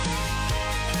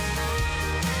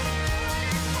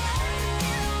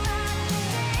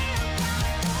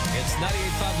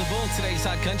98.5 The Bull, today's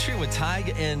Hot Country with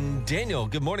Tig and Daniel.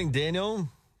 Good morning, Daniel.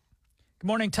 Good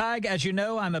morning, Tig. As you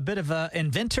know, I'm a bit of an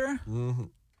inventor. Mm-hmm.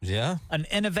 Yeah? An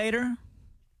innovator.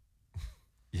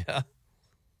 Yeah.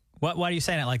 Why are you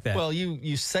saying it like that? Well,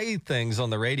 you say things on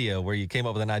the radio where you came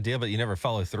up with an idea, but you never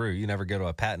follow through. You never go to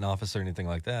a patent office or anything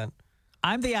like that.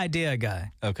 I'm the idea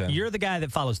guy. Okay. You're the guy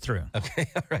that follows through. Okay.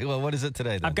 All right. Well, what is it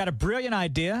today, then? I've got a brilliant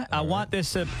idea. I want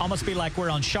this to almost be like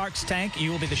we're on Shark's Tank. You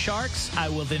will be the sharks. I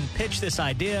will then pitch this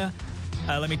idea.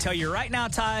 Let me tell you right now,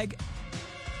 Tig,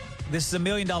 this is $1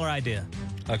 million idea.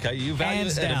 Okay. You value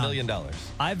Hands it at down. $1 million.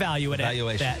 I value it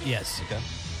Valuation. at that, yes. Okay.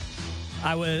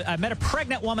 I met a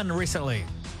pregnant woman recently.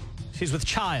 She's with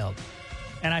child.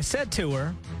 And I said to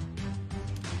her,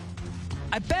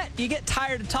 I bet you get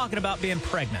tired of talking about being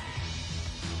pregnant.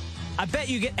 I bet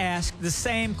you get asked the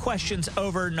same questions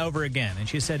over and over again. And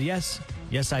she said, yes,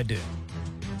 I do.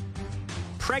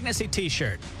 Pregnancy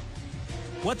t-shirt.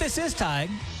 What this is, Tig,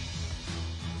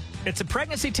 it's a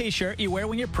pregnancy t-shirt you wear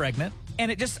when you're pregnant, and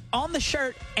it just, on the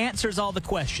shirt, answers all the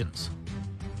questions.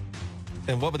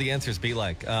 And what would the answers be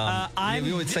like?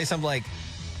 You would say something like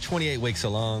 28 weeks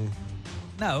along.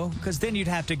 No, because then you'd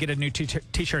have to get a new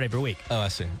t-shirt every week. Oh, I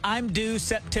see. I'm due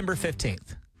September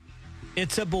 15th.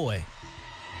 It's a boy.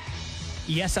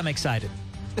 Yes, I'm excited.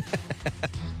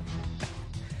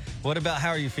 What about how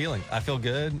are you feeling? I feel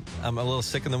good. I'm a little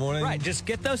sick in the morning. Right, just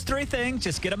get those three things.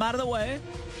 Just get them out of the way.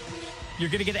 You're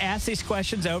going to get asked these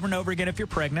questions over and over again if you're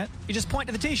pregnant. You just point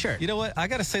to the T-shirt. You know what? I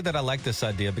got to say that I like this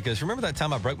idea because remember that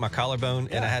time I broke my collarbone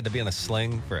and I had to be in a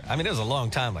sling for, it was a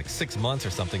long time, like 6 months or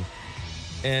something.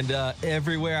 And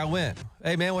everywhere I went,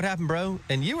 hey, man, what happened, bro?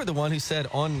 And you were the one who said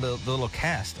on the little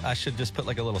cast, I should just put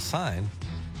like a little sign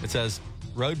that says,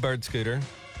 rode bird scooter,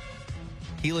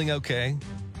 healing okay,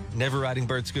 never riding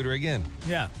bird scooter again.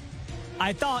 Yeah.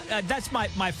 I thought that's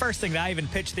my first thing that I even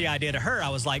pitched the idea to her. I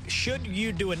was like, should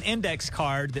you do an index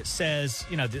card that says,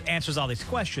 that answers all these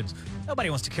questions? Nobody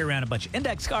wants to carry around a bunch of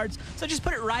index cards, so just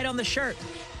put it right on the shirt.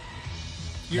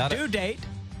 Your due date,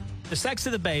 the sex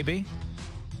of the baby,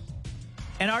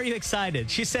 and are you excited?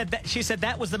 She said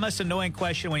that was the most annoying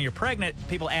question when you're pregnant.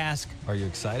 People ask, are you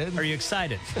excited? Are you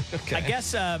excited? Okay. I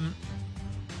guess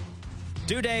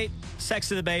due date,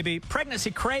 sex of the baby,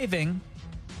 pregnancy craving.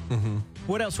 Mm-hmm.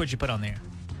 What else would you put on there?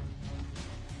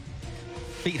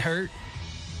 Feet hurt.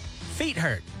 Feet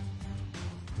hurt.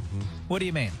 Mm-hmm. What do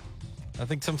you mean? I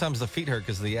think sometimes the feet hurt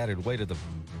because of the added weight of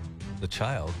the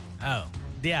child. Oh,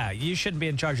 yeah, you shouldn't be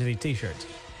in charge of these T-shirts.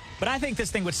 But I think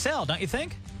this thing would sell, don't you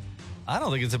think? I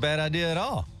don't think it's a bad idea at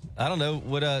all. I don't know.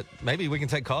 Maybe we can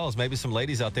take calls. Maybe some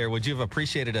ladies out there, would you have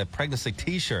appreciated a pregnancy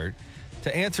T-shirt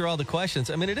to answer all the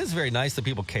questions? I mean, it is very nice that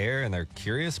people care and they're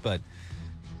curious, but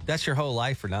that's your whole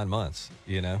life for 9 months,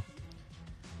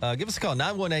 Give us a call,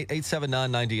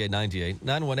 918-879-9898,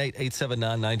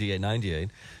 918-879-9898.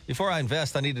 Before I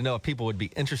invest, I need to know if people would be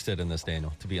interested in this,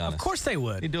 Daniel, to be honest. Of course they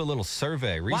would. You do a little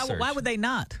survey, research. Why would they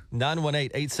not?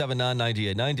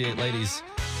 918-879-9898. Ladies,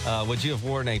 would you have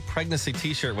worn a pregnancy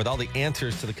T-shirt with all the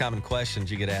answers to the common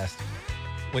questions you get asked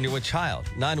when you're with child?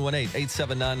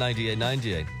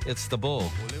 918-879-9898. It's The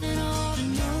Bull.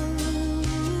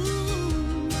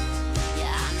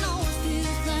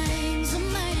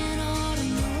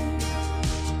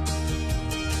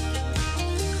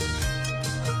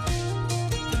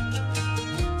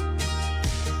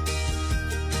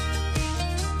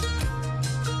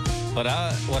 What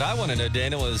I want to know,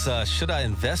 Daniel, is should I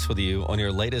invest with you on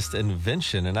your latest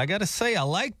invention? And I got to say, I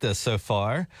like this so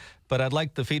far, but I'd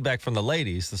like the feedback from the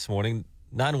ladies this morning.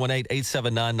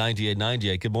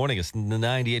 918-879-9898. Good morning. It's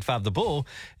 98.5 The Bull.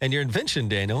 And your invention,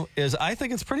 Daniel, I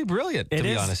think it's pretty brilliant, to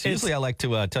be honest. Usually I like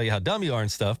to tell you how dumb you are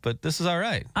and stuff, but this is all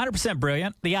right. 100%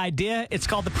 brilliant. The idea, it's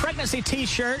called the pregnancy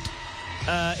T-shirt.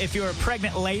 If you're a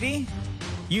pregnant lady,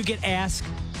 you get asked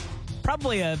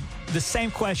probably the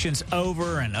same questions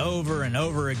over and over and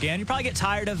over again. You probably get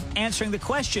tired of answering the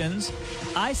questions.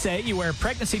 I say you wear a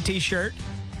pregnancy T-shirt,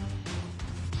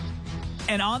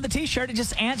 and on the T-shirt, it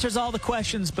just answers all the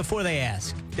questions before they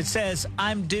ask. It says,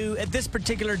 I'm due at this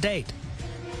particular date.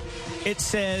 It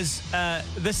says,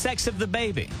 the sex of the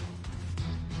baby.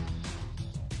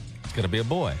 It's going to be a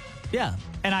boy. Yeah.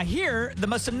 And I hear the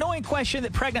most annoying question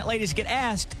that pregnant ladies get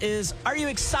asked is, are you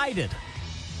excited?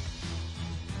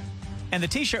 And the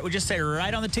T-shirt would just say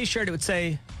right on the T-shirt, it would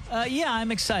say, yeah,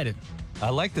 I'm excited. I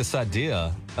like this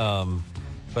idea,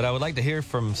 but I would like to hear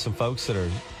from some folks that are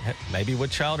maybe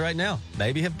with child right now,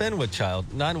 maybe have been with child.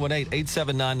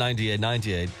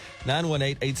 918-879-9898,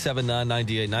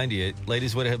 918-879-9898.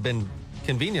 Ladies, would it have been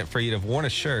convenient for you to have worn a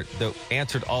shirt that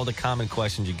answered all the common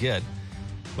questions you get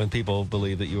when people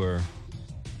believe that you are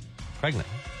pregnant?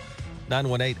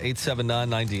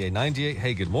 918-879-9898.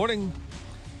 Hey, good morning.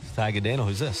 It's Tig and Daniel.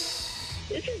 Who's this?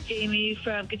 This is Jamie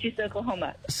from Kachusa,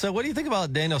 Oklahoma. So what do you think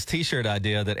about Daniel's T-shirt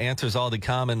idea that answers all the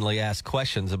commonly asked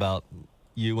questions about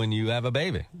you when you have a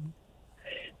baby?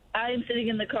 I'm sitting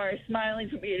in the car smiling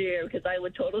from ear to ear because I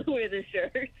would totally wear this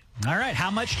shirt. All right.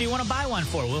 How much do you want to buy one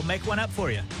for? We'll make one up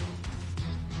for you.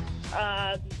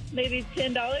 Maybe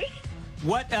 $10.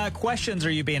 What questions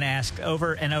are you being asked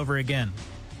over and over again?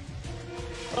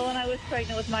 Well, when I was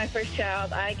pregnant with my first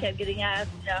child, I kept getting asked,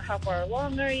 how far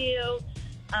along are you?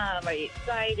 Are you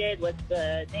excited? What's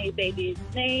the baby's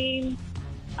name?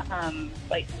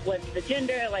 What's the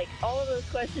gender? All of those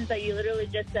questions that you literally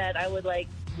just said, I would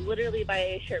literally buy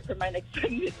a shirt for my next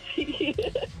pregnancy.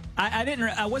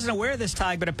 I wasn't aware of this,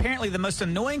 Tig, but apparently the most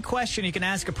annoying question you can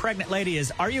ask a pregnant lady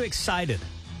is, "Are you excited?"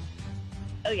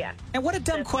 Oh yeah. And what a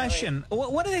dumb Definitely. question.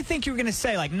 What do they think you were going to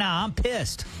say? Nah, I'm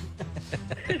pissed.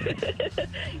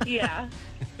 Yeah.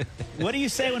 What do you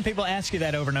say when people ask you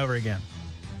that over and over again?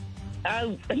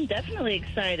 I'm definitely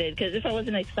excited because if I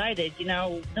wasn't excited,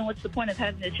 then what's the point of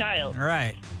having a child?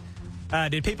 Right.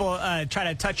 Did people try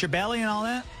to touch your belly and all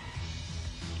that?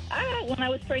 When I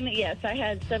was pregnant, yes, I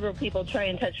had several people try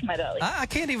and touch my belly. I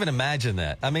can't even imagine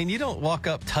that. I mean, you don't walk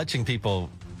up touching people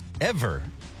ever,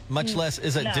 much less.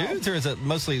 Is it No. dudes or is it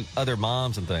mostly other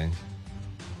moms and things?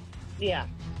 Yeah.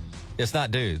 It's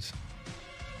not dudes.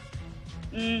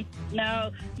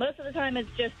 No, most of the time it's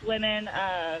just women.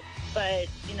 But,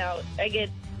 I get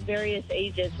various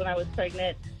ages when I was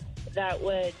pregnant that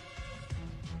would,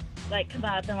 come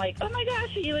up and oh, my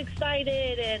gosh, are you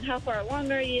excited? And how far along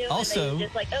are you? Also- and they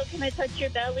just oh, can I touch your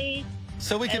belly?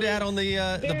 So we could add on the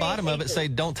bottom of it, say,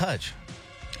 don't touch.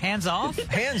 Hands off?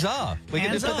 Hands off. We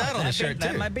could Hands just put that off. on the shirt, too.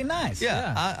 That might be nice.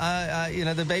 Yeah.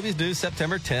 I the baby's due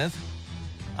September 10th.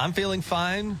 I'm feeling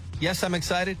fine. Yes, I'm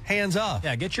excited. Hands off.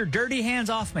 Yeah, get your dirty hands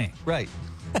off me. Right.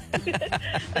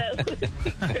 That would be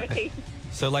great.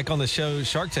 So like on the show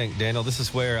Shark Tank, Daniel, this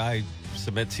is where I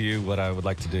submit to you what I would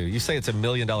like to do. You say it's $1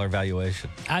 million valuation.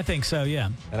 I think so, yeah.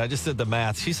 And I just did the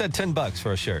math. She said $10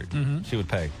 for a shirt she would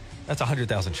pay. That's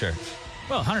 100,000 shirts.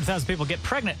 Well, 100,000 people get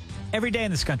pregnant every day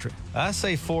in this country. I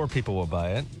say 4 people will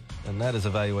buy it, and that is a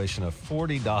valuation of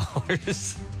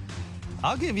 $40.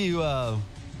 I'll give you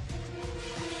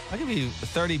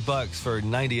 $30 for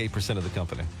 98% of the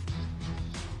company.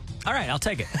 All right, I'll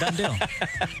take it. Done deal.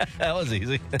 That was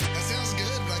easy. That sounds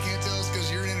good, but I can't tell us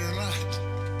because you're in it or not.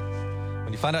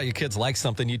 When you find out your kids like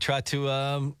something, you try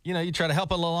to, you try to help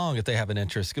them along if they have an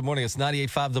interest. Good morning. It's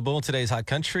 98.5 The Bull. Today's Hot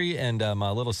Country, and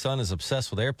my little son is obsessed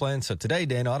with airplanes. So today,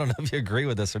 Daniel, I don't know if you agree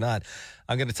with this or not,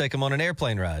 I'm going to take him on an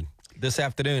airplane ride this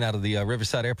afternoon out of the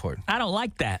Riverside Airport. I don't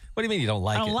like that. What do you mean you don't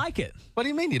like it? I don't like it. What do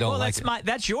you mean you don't like it?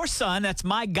 That's your son. That's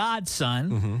my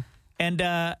godson. And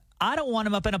I don't want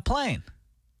him up in a plane.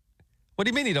 What do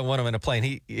you mean you don't want him in a plane?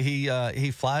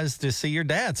 He flies to see your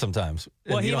dad sometimes.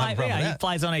 Well, and you he don't have a problem with he that.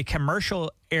 flies on a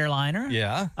commercial airliner.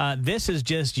 Yeah. This is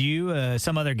just you,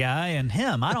 some other guy, and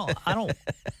him. I don't think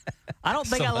I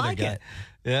Some other like guy. it.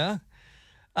 Yeah.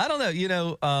 I don't know.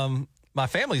 My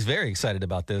family's very excited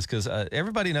about this because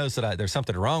everybody knows that there's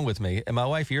something wrong with me. And my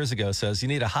wife years ago says, you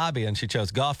need a hobby. And she chose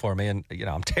golf for me. And,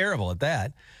 I'm terrible at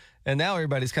that. And now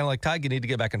everybody's kind of like, Tig, you need to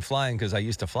get back in flying because I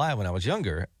used to fly when I was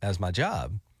younger as my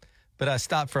job. But I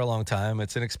stopped for a long time.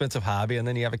 It's an expensive hobby. And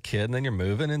then you have a kid and then you're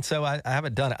moving. And so I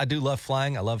haven't done it. I do love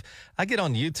flying. I get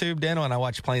on YouTube, Daniel, and I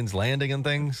watch planes landing and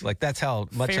things. Like that's how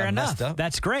much Fair I enough. messed up.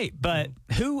 That's great. But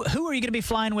who are you going to be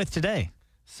flying with today?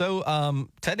 So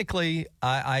technically,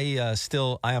 I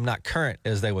am not current,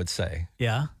 as they would say.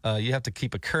 Yeah. You have to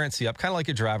keep a currency up, kind of like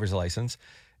your driver's license.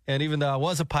 And even though I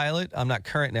was a pilot, I'm not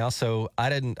current now, so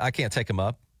I can't take them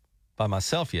up by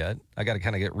myself yet. I got to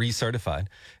kind of get recertified.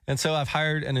 And so I've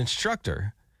hired an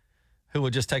instructor who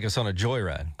would just take us on a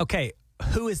joyride. Okay.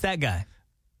 Who is that guy?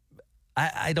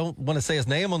 I don't want to say his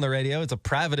name on the radio. It's a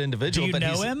private individual. Do you but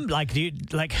know him?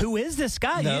 Who is this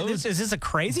guy? No. Is this a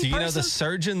crazy Do you person? know the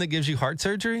surgeon that gives you heart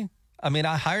surgery? I mean,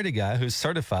 I hired a guy who's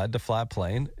certified to fly a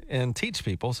plane and teach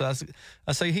people. So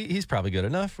I say he's probably good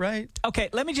enough, right? Okay,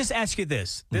 let me just ask you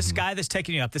this: this guy that's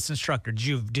taking you up, this instructor,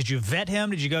 did you vet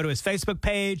him? Did you go to his Facebook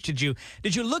page? Did you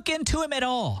look into him at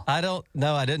all? I don't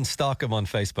know. I didn't stalk him on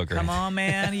Facebook or Come anything. on,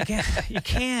 man, you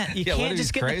can't Yeah, what if just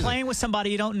he's get in crazy? the plane with somebody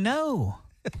you don't know.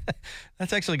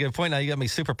 That's actually a good point. Now you got me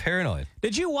super paranoid.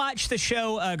 Did you watch the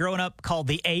show growing up called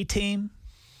The A-Team?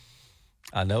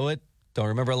 I know it. Don't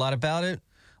remember a lot about it.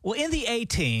 Well, in The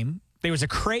A-Team, there was a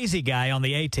crazy guy on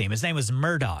The A-Team. His name was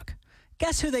Murdoch.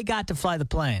 Guess who they got to fly the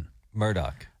plane?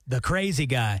 Murdoch. the crazy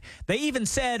guy. They even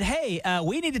said, hey,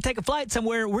 we need to take a flight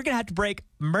somewhere. We're going to have to break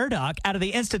Murdoch out of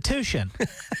the institution.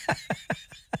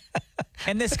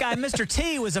 And this guy, Mr.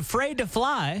 T, was afraid to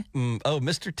fly. Oh,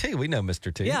 Mr. T. We know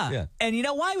Mr. T. Yeah. And you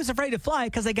know why he was afraid to fly?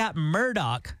 Because they got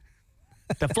Murdoch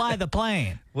to fly the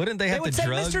plane. Wouldn't they have They would to say,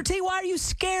 drug? Mr. T, why are you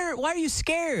scared? Why are you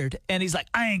scared? And he's like,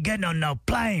 I ain't getting on no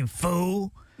plane,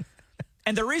 fool.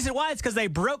 And the reason why is because they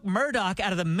broke Murdoch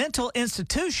out of the mental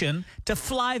institution to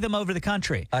fly them over the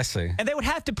country. I see. And they would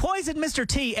have to poison Mr.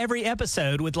 T every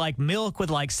episode with like milk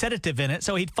with like sedative in it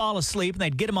so he'd fall asleep and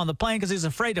they'd get him on the plane because he was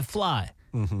afraid to fly.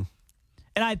 Mm-hmm.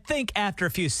 And I think after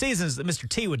a few seasons that Mr.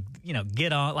 T would,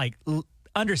 get on, like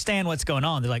understand what's going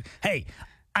on. They're like, hey,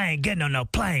 I ain't getting on no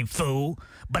plane, fool,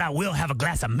 but I will have a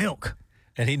glass of milk.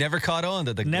 And he never caught on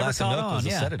that the glass of milk was a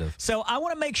sedative. So I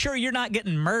want to make sure you're not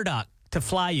getting Murdoch to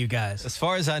fly you guys. As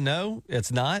far as I know,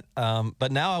 it's not.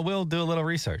 But now I will do a little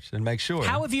research and make sure.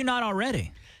 How have you not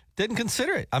already? Didn't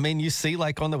consider it. I mean, you see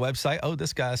like on the website, oh,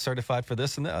 this guy's certified for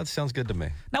this and that. That sounds good to me.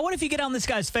 Now, what if you get on this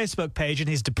guy's Facebook page and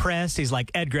he's depressed? He's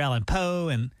like Edgar Allan Poe,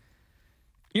 and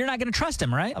you're not going to trust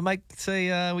him, right? I might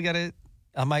say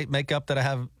I might make up that I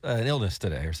have an illness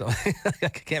today or something. I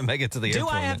can't make it to the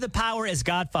airport. Do I have the power as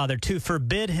Godfather to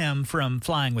forbid him from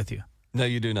flying with you? No,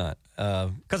 you do not.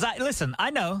 Because I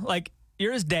know, like,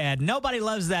 you're his dad. Nobody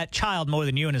loves that child more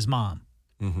than you and his mom.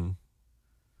 Mm-hmm.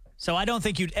 So I don't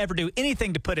think you'd ever do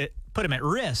anything to put him at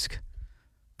risk.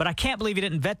 But I can't believe you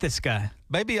didn't vet this guy.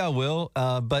 Maybe I will.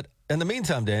 But in the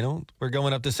meantime, Daniel, we're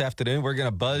going up this afternoon. We're going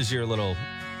to buzz your little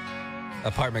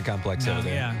apartment complex over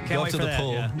there. Yeah, can't Go up wait to for the that,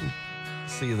 pool. yeah.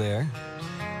 See you there.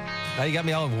 Now you got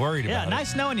me all worried about Yeah, it.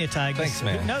 nice knowing you, Ty. Thanks,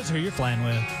 man. Who knows who you're flying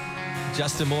with?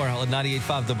 Justin Moore on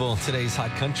 98.5 The Bull. Today's Hot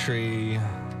Country.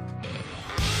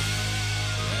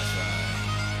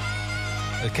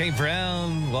 Kate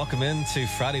Brown, welcome into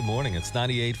Friday morning. It's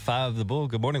 98.5 The Bull.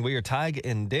 Good morning. We are Tig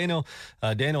and Daniel.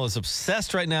 Daniel is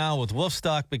obsessed right now with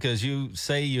Wolfstock because you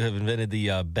say you have invented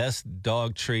the best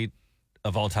dog treat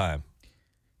of all time.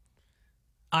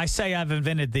 I say I've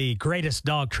invented the greatest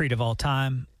dog treat of all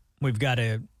time. We've got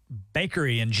a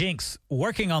bakery in Jinx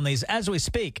working on these as we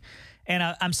speak. And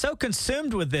I'm so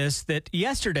consumed with this that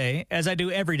yesterday, as I do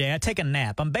every day, I take a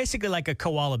nap. I'm basically like a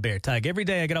koala bear, Tig. Every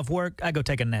day I get off work, I go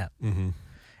take a nap. Mm-hmm.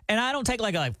 And I don't take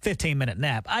like a 15-minute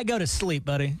nap. I go to sleep,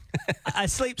 buddy. I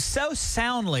sleep so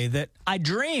soundly that I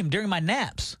dream during my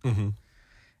naps. Mm-hmm.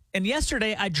 And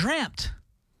yesterday I dreamt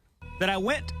that I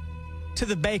went to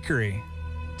the bakery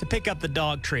to pick up the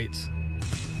dog treats.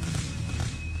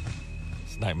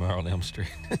 It's Nightmare on Elm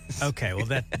Street. Okay, well,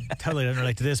 that totally doesn't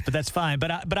relate to this, but that's fine.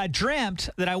 But I dreamt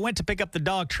that I went to pick up the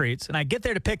dog treats, and I get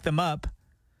there to pick them up,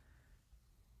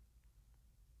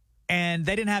 and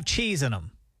they didn't have cheese in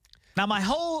them. Now, my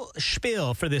whole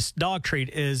spiel for this dog treat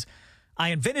is I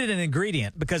invented an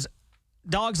ingredient because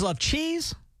dogs love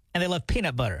cheese and they love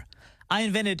peanut butter. I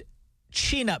invented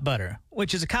Chee-nut butter,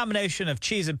 which is a combination of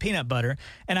cheese and peanut butter,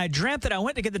 and I dreamt that I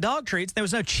went to get the dog treats and there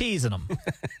was no cheese in them.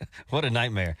 What a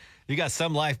nightmare. You got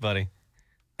some life, buddy.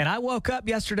 And I woke up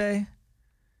yesterday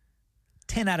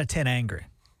 10 out of 10 angry.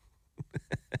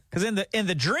 Because in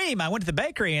the dream, I went to the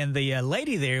bakery and the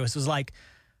lady there was like,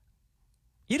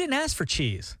 you didn't ask for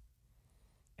cheese.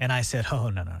 And I said,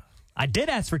 oh, no. I did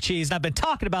ask for cheese, and I've been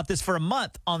talking about this for a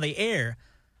month on the air,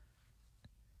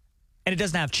 and it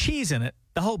doesn't have cheese in it.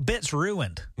 The whole bit's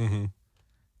ruined. Mm-hmm.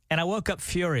 And I woke up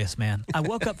furious, man. I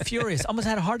woke up furious. Almost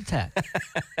had a heart attack.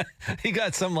 You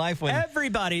got some life when...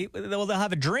 Everybody, they'll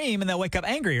have a dream, and they'll wake up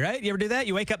angry, right? You ever do that?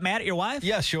 You wake up mad at your wife?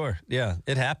 Yeah, sure. Yeah,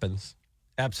 it happens.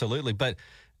 Absolutely. But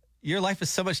your life is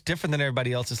so much different than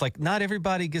everybody else's. Like, not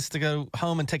everybody gets to go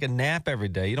home and take a nap every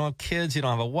day. You don't have kids. You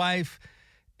don't have a wife.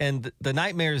 And the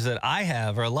nightmares that I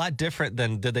have are a lot different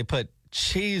than did they put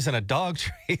cheese in a dog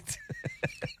treat.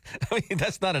 I mean,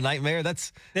 that's not a nightmare.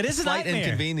 That is a slight nightmare.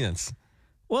 Inconvenience.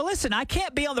 Well, listen, I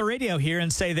can't be on the radio here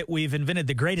and say that we've invented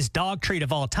the greatest dog treat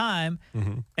of all time,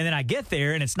 and then I get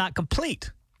there and it's not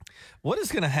complete. What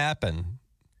is going to happen?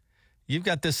 You've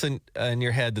got this in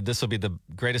your head that this will be the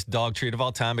greatest dog treat of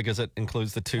all time because it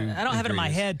includes the two. I don't have it in my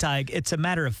head, Tig. It's a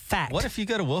matter of fact. What if you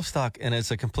go to Wolfstock and it's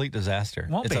a complete disaster?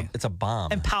 Won't be. It's a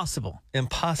bomb. Impossible.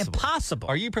 Impossible.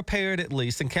 Are you prepared at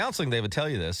least? In counseling, they would tell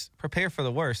you this. Prepare for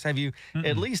the worst. Have you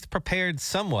at least prepared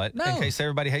somewhat in case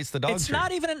everybody hates the dog treat? It's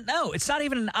not even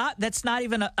that's not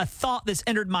even a thought that's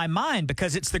entered my mind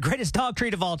because it's the greatest dog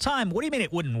treat of all time. What do you mean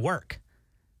it wouldn't work?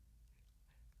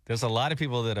 There's a lot of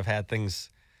people that have had things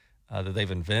that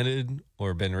they've invented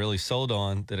or been really sold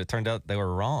on that it turned out they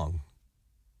were wrong.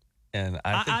 And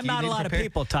I think I'm not a lot of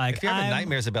people, Tig. If you're having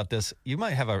nightmares about this, you might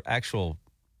have an actual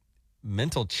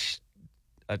mental,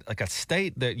 like a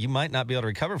state that you might not be able to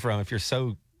recover from if you're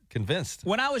so convinced.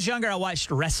 When I was younger, I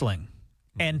watched wrestling.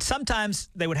 And sometimes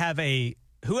they would have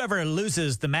whoever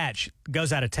loses the match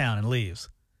goes out of town and leaves.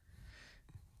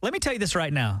 Let me tell you this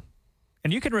right now,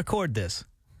 and you can record this.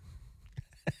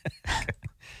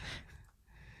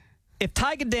 If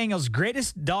Tiger Daniels'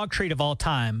 greatest dog treat of all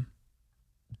time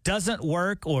doesn't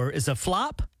work or is a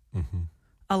flop,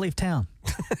 I'll leave town.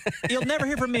 You'll never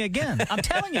hear from me again. I'm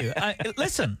telling you.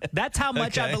 Listen, that's how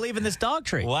much I believe in this dog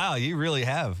treat. Wow, you really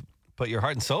have put your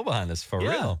heart and soul behind this for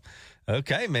real.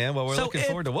 Okay, man. Well, we're looking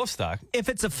forward to Wolfstock. If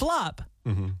it's a flop,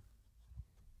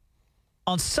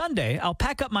 on Sunday, I'll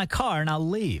pack up my car and I'll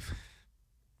leave.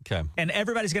 Okay. And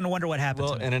everybody's going to wonder what happened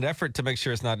to me. In an effort to make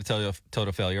sure it's not a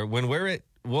total failure, when we're at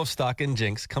Wolfstock and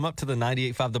Jinx, come up to the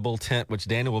 98.5 The Bull tent, which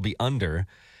Daniel will be under.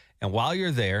 And while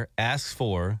you're there, ask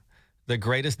for the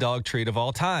greatest dog treat of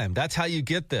all time. That's how you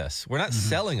get this. We're not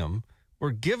selling them.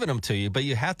 We're giving them to you, but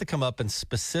you have to come up and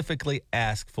specifically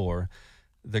ask for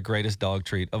the greatest dog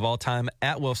treat of all time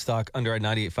at Wolfstock under our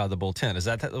 98.5 The Bull tent. Is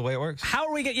that the way it works? How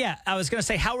are we going to, I was going to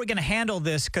say, how are we going to handle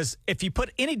this? Because if you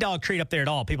put any dog treat up there at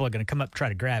all, people are going to come up and try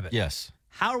to grab it. Yes.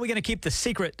 How are we going to keep the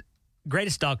secret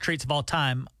greatest dog treats of all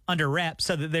time under wraps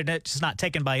so that they're just not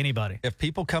taken by anybody? If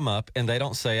people come up and they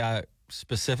don't say, I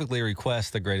specifically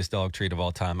request the greatest dog treat of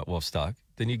all time at Wolfstock,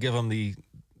 then you give them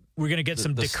we're going to get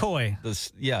some decoy.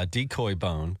 Decoy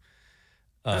bone.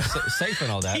 Safe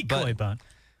and all that. Decoy bone.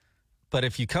 But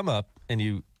if you come up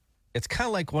and it's kind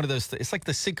of like one of those, it's like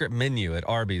the secret menu at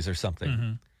Arby's or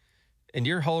something. And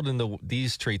you're holding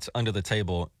these treats under the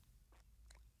table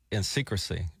in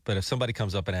secrecy. But if somebody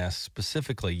comes up and asks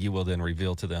specifically, you will then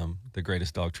reveal to them the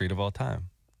greatest dog treat of all time.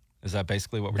 Is that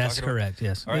basically what we're talking about? That's correct,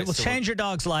 yes. All right, it will change your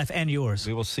dog's life and yours.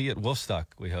 We will see you at Wolfstock,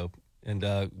 we hope. And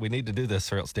we need to do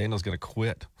this or else Daniel's going to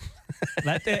quit.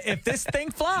 If this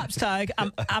thing flops, Tig,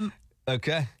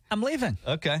 Okay. I'm leaving.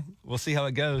 Okay. We'll see how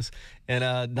it goes. In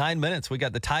 9 minutes, we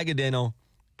got the Tiger Daniel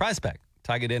prize pack.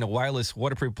 Tiger Daniel wireless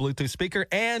waterproof Bluetooth speaker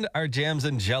and our jams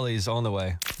and jellies on the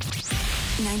way.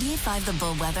 98.5 The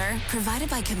Bull weather provided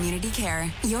by Community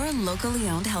Care, your locally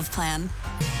owned health plan.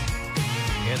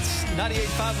 It's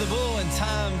 98.5 The Bull and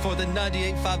time for the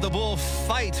 98.5 The Bull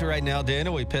fight right now,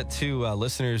 Daniel. We pit two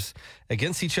listeners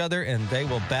against each other, and they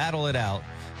will battle it out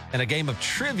in a game of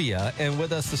trivia. And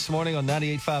with us this morning on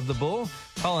 98.5 The Bull,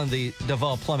 calling the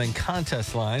Duval Plumbing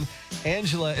contest line,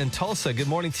 Angela in Tulsa. Good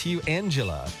morning to you,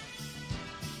 Angela.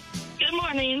 Good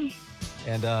morning.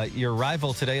 And your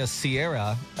rival today is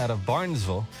Sierra out of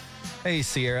Barnesville. Hey,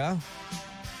 Sierra.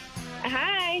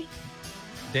 Hi.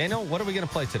 Daniel, what are we going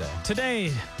to play today?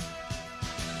 Today,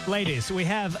 ladies, we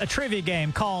have a trivia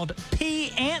game called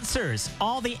P Answers.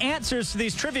 All the answers to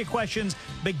these trivia questions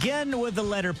begin with the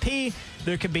letter P.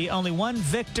 There can be only one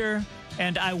victor,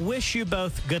 and I wish you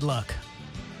both good luck.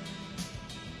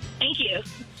 Thank you.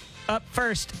 Up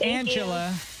first, Thank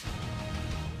Angela.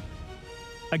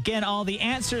 Again, all the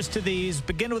answers to these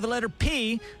begin with the letter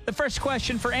P. The first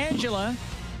question for Angela.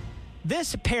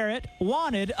 This parrot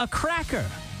wanted a cracker.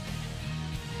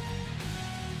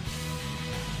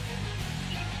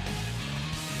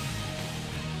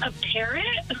 A parrot?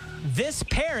 This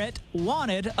parrot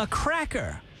wanted a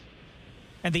cracker.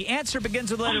 And the answer begins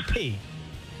with the letter P.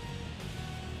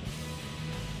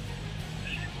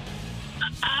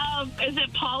 Is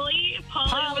it Polly?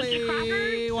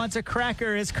 Polly wants a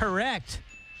cracker is correct.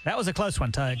 That was a close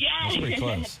one, Tug. That's Yay! pretty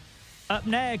close. Up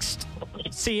next,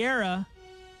 Sierra.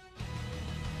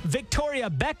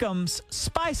 Victoria Beckham's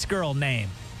Spice Girl name.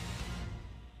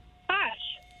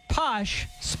 Gosh. Posh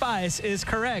Spice is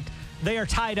correct. They are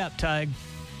tied up, Tug.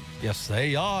 Yes,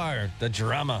 they are. The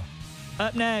drama.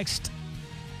 Up next,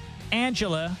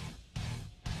 Angela.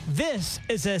 This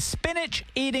is a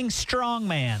spinach-eating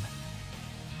strongman.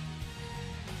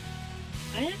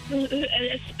 What?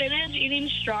 A spinach eating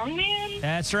strongman?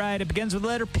 That's right. It begins with the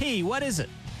letter P. What is it?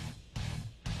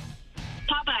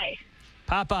 Popeye.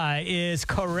 Popeye is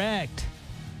correct.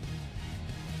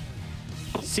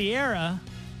 Sierra.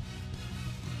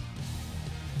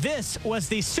 This was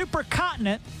the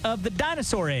supercontinent of the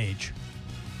dinosaur age.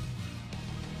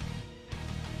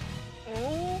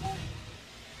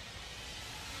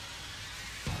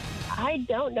 I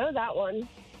don't know that one.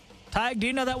 Tig, do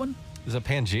you know that one? Is it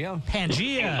Pangea?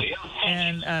 Pangea.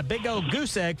 And a big old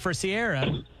goose egg for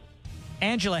Sierra.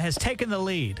 Angela has taken the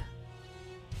lead.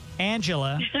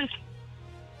 Angela.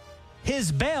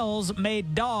 His bells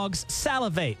made dogs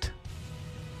salivate.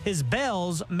 His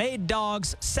bells made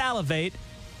dogs salivate.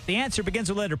 The answer begins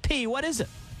with the letter P. What is it?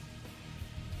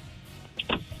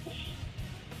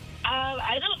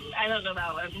 I don't know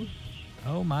that one.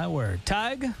 Oh, my word.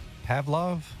 Tig?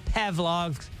 Pavlov?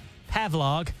 Pavlov.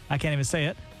 I can't even say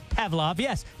it. Pavlov.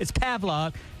 Yes, it's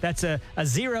Pavlov. That's a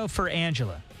 0 for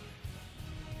Angela.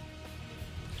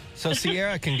 So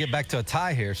Sierra can get back to a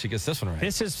tie here if she gets this one right.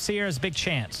 This is Sierra's big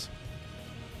chance.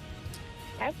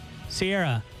 Okay.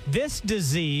 Sierra, this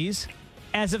disease,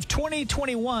 as of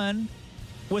 2021,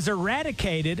 was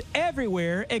eradicated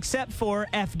everywhere except for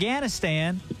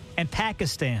Afghanistan and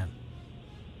Pakistan.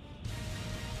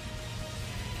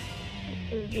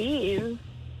 Disease.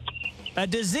 A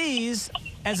disease,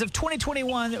 as of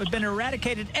 2021, that had been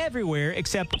eradicated everywhere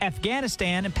except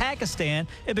Afghanistan and Pakistan.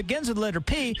 It begins with the letter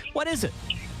P. What is it?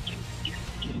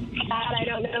 That I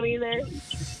don't know either.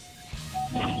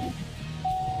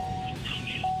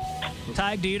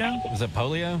 Tig, do you know? Is it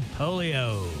polio?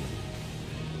 Polio.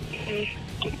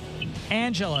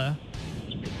 Angela,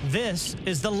 this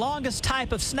is the longest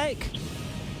type of snake.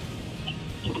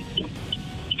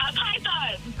 A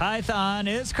python. Python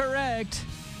is correct.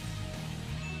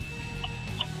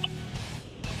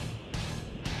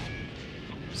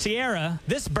 Sierra,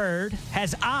 this bird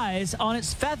has eyes on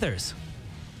its feathers.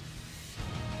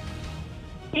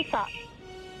 Peacock.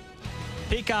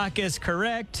 Peacock is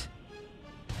correct.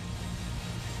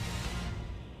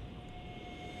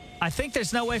 I think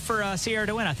there's no way for Sierra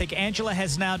to win. I think Angela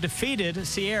has now defeated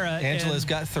Sierra. Angela's in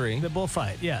got 3. the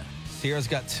bullfight. Yeah. Sierra's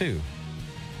got 2.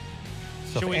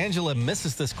 So Should if we- Angela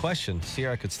misses this question,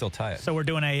 Sierra could still tie it. So we're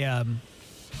doing a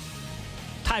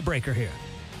tiebreaker here.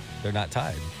 They're not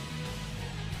tied.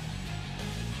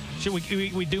 Should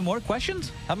we do more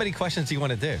questions? How many questions do you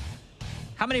want to do?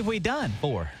 How many have we done?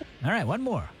 4. All right, one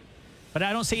more. But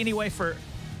I don't see any way for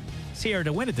Sierra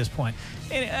to win at this point.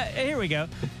 Here we go.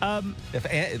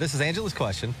 This is Angela's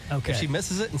question. Okay. If she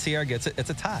misses it and Sierra gets it, it's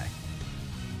a tie.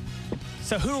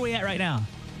 So who are we at right now?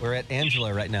 We're at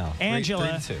Angela right now. Angela,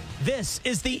 3-2. this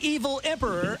is the evil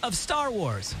emperor of Star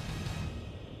Wars.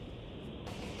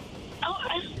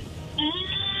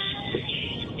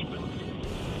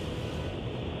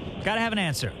 Got to have an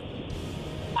answer.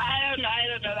 I don't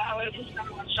know that one. It's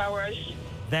not on Star Wars.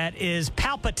 That is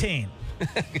Palpatine.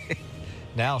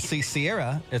 Now, see,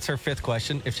 Sierra, it's her 5th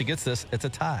question. If she gets this, it's a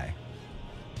tie.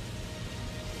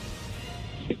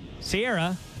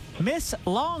 Sierra, Miss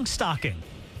Longstocking.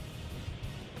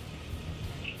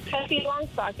 Tessie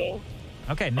Longstocking.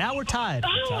 Okay, now we're tied.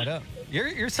 Tied up.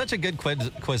 You're such a good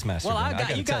quiz master. Well,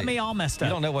 man. you got me all messed You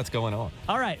up. don't know what's going on.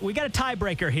 All right, we got a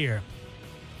tiebreaker here.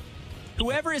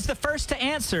 Whoever is the first to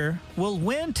answer will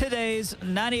win today's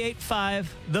 98.5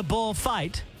 The Bull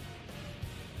fight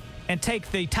and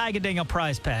take the Tiger Dingle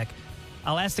prize pack.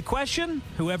 I'll ask the question.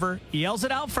 Whoever yells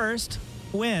it out first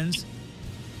wins.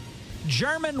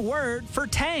 German word for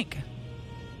tank.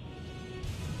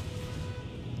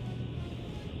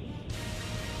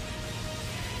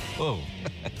 Whoa.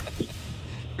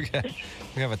 we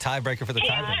have a tiebreaker for the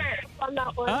tiebreaker. Taylor. On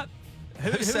that one.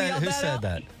 Who said yelled that out?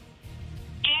 that?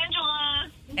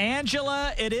 Angela.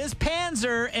 Angela, it is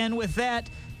Panzer, and with that,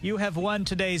 you have won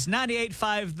today's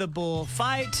 98.5 The Bull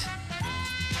fight.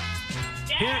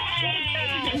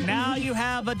 Yay! Now you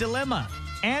have a dilemma.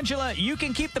 Angela, you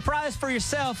can keep the prize for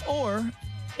yourself, or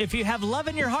if you have love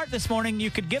in your heart this morning, you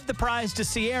could give the prize to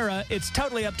Sierra. It's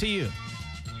totally up to you.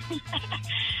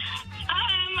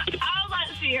 I'll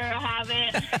let Sierra have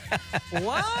it.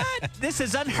 What? This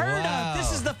is unheard Wow. of.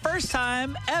 This is the first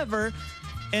time ever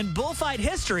in bullfight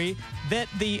history that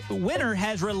the winner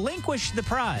has relinquished the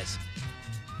prize.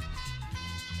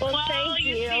 Well, Well, thank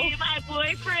you you. see, my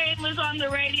boyfriend was on the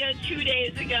radio 2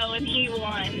 days ago and he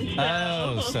won. So.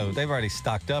 Oh, so they've already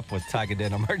stocked up with Tiger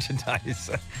Dental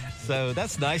merchandise. So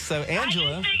that's nice. So I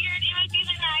Angela, just figured it would be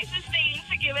the nicest thing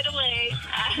to give it away.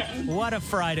 What a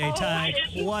Friday, Ty.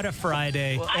 What a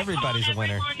Friday. well, everybody's I a call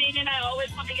winner. every morning and I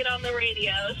always want to get on the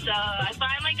radio, so I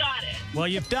finally got it. Well,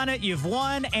 you've done it. You've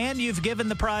won, and you've given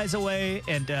the prize away.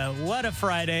 And what a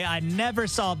Friday. I never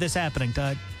saw this happening,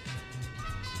 Tug.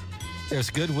 There's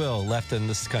goodwill left in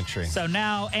this country. So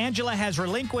now Angela has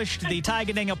relinquished the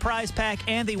Tiger Dingle prize pack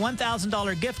and the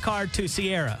 $1,000 gift card to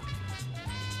Sierra.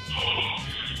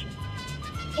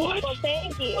 Well,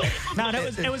 thank you. No,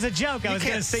 it was a joke. I was going to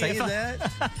can't see say if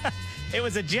that. it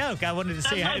was a joke. I wanted to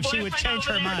see My if she would boyfriend change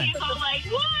her over there, mind. He's all like,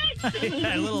 what?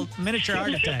 A little miniature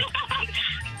heart attack.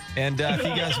 And if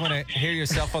you guys want to hear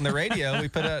yourself on the radio, we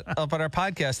put it up on our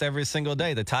podcast every single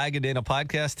day. The Tige and Dana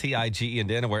podcast, Tige and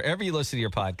Dana, wherever you listen to your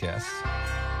podcasts.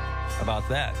 How about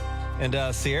that?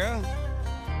 And Sierra,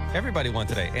 everybody won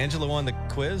today. Angela won the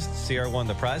quiz. Sierra won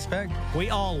the prize pack. We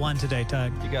all won today,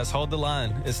 Tug. You guys hold the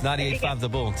line. It's 98.5 The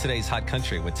Bull, today's Hot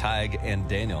Country with Tige and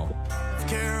Daniel.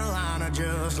 Carolina,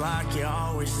 just like you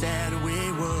always said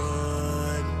we would.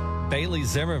 Bailey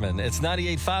Zimmerman. It's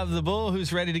 98.5 The Bull.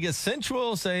 Who's ready to get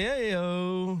sensual? Say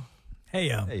hey-o. Hey,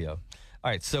 yo. Hey, yo. All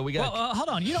right, so we got. Well, hold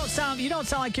on. You don't sound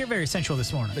like you're very sensual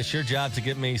this morning. It's your job to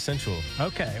get me sensual.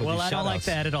 Okay. With Well, these I don't like shout-outs.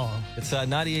 that at all. It's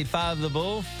 98.5 The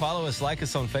Bull. Follow us, like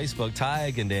us on Facebook,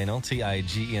 Tig and Daniel,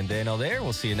 Tige and Daniel there.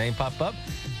 We'll see your name pop up.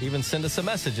 Even send us a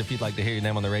message if you'd like to hear your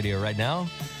name on the radio right now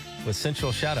with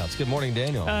sensual shout-outs. Good morning,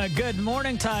 Daniel. Good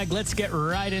morning, Tig. Let's get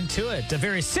right into it. A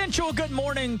very sensual good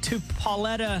morning to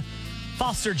Pauletta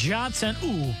Foster Johnson.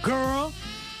 Ooh, girl.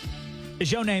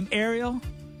 Is your name Ariel?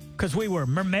 Because we were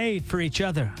mermaid for each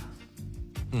other.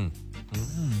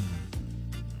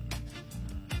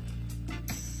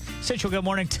 Sensual good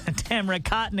morning to Tamara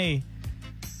Cotney.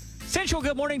 Sensual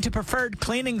good morning to Preferred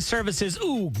Cleaning Services.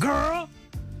 Ooh, girl.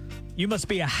 You must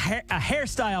be a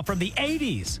hairstyle from the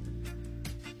 80s.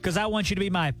 Because I want you to be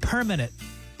my permanent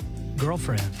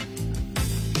girlfriend.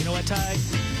 You know what, Ty?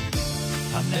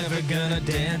 I'm never gonna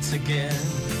dance again.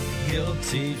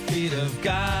 Guilty feet have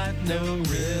got no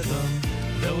rhythm.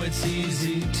 Though it's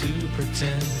easy to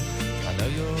pretend. I know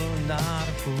you're not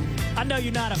a fool. I know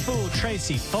you're not a fool,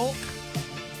 Tracy Folk.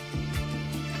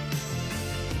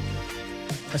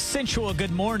 A sensual good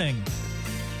morning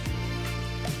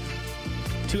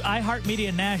to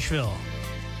iHeartMedia Nashville.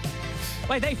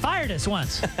 Wait, they fired us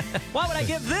once. Why would I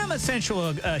give them a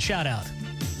sensual shout out?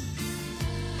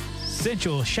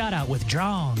 Sensual shout out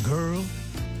withdrawn, girl.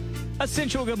 A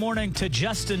sensual good morning to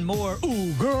Justin Moore.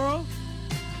 Ooh, girl.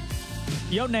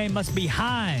 Your name must be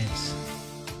Hines.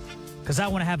 Because I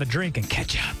want to have a drink and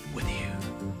catch up with you.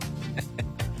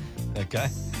 Okay.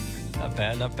 Not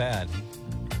bad, not bad.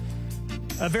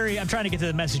 I'm trying to get to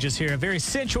the messages here. A very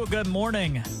sensual good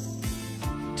morning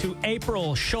to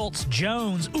April Schultz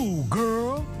Jones. Ooh,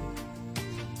 girl.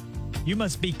 You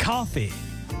must be coffee.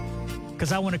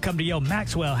 Because I want to come to your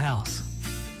Maxwell house.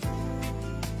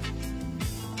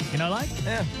 You know, like?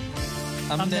 Yeah.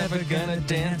 I'm never gonna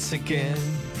dance again.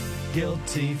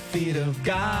 Guilty feet have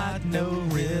got no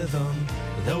rhythm.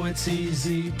 Though it's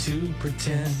easy to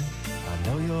pretend. I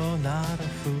know you're not a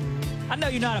fool. I know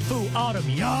you're not a fool, Autumn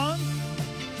Young.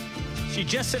 She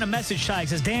just sent a message, Ty.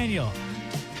 Says, Daniel,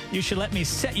 you should let me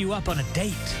set you up on a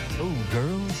date. Ooh,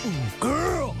 girl. Ooh,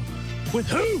 girl. With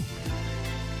who?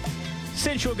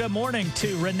 Sensual good morning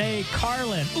to Renee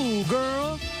Carlin. Ooh,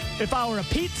 girl. If I were a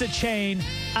pizza chain,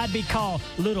 I'd be called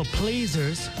Little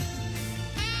Pleasers.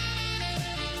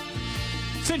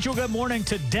 Sensual good morning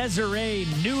to Desiree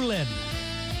Newland.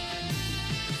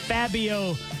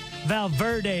 Fabio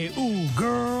Valverde. Ooh,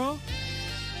 girl.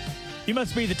 You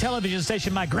must be the television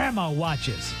station my grandma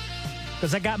watches.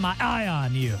 Because I got my eye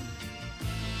on you.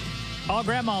 All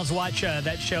grandmas watch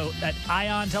that show, that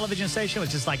Ion television station,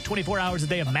 which is like 24 hours a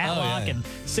day of Matlock and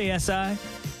CSI.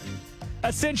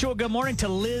 A sensual good morning to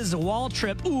Liz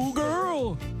Waltrip. Ooh,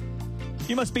 girl.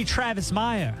 You must be Travis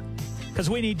Meyer. Because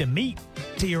we need to meet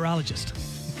to urologist.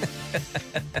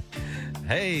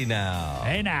 Hey now.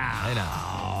 Hey now. Hey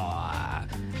now.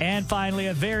 And finally,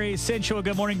 a very sensual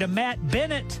good morning to Matt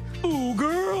Bennett. Ooh,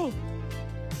 girl.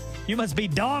 You must be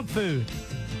dog food.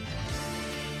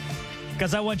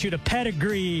 Because I want you to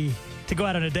pedigree to go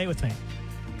out on a date with me.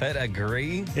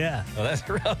 Pedigree? Yeah. Oh, that's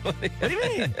rough. What do you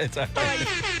mean? It's all right.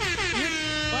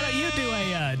 Why don't you do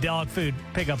a dog food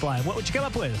pickup line? What would you come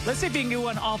up with? Let's see if you can get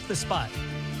one off the spot.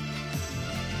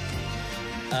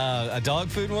 A dog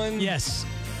food one? Yes.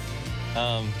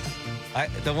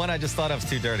 The one I just thought of was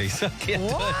too dirty, so I can't do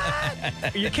it.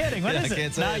 What? You're kidding. What is I it?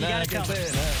 can't say No, it. you No, got I to can't tell say me.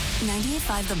 it. No.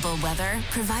 98.5 The Bull Weather,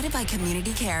 provided by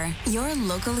Community Care, your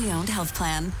locally owned health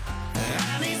plan.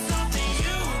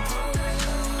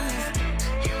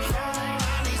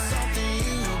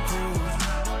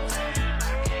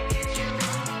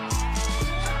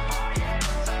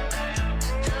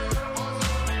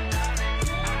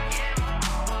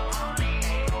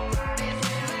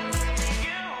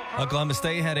 Oklahoma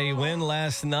State had a win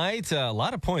last night. A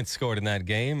lot of points scored in that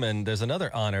game, and there's another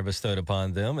honor bestowed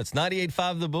upon them. It's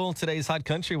 98.5 The Bull, today's Hot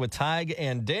Country with Tig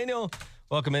and Daniel.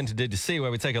 Welcome into Did You See, where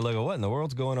we take a look at what in the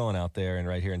world's going on out there and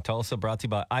right here in Tulsa. Brought to you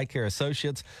by Eye Care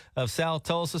Associates of South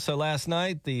Tulsa. So last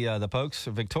night, the Pokes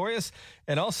are victorious,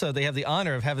 and also they have the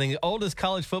honor of having the oldest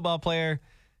college football player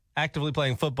actively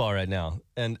playing football right now.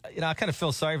 And I kind of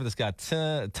feel sorry for this guy,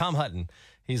 Tom Hutton.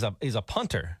 He's a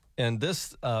punter. And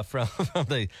this from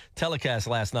the telecast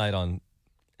last night on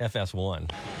FS1.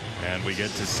 And we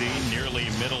get to see nearly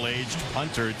middle-aged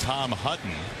punter Tom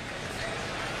Hutton.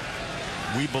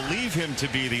 We believe him to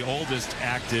be the oldest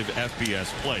active FBS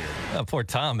player. Oh, poor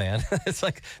Tom, man. It's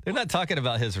like they're not talking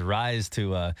about his rise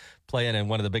to playing in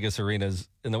one of the biggest arenas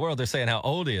in the world. They're saying how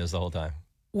old he is the whole time.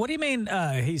 What do you mean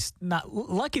he's not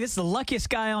lucky? This is the luckiest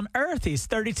guy on earth. He's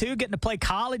 32, getting to play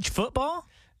college football?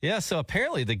 Yeah, so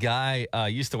apparently the guy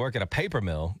used to work at a paper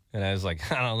mill, and I was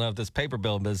like, I don't know if this paper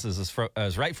mill business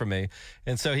is right for me.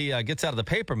 And so he gets out of the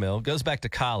paper mill, goes back to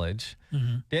college.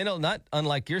 Daniel, not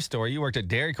unlike your story, you worked at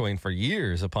Dairy Queen for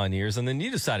years upon years, and then you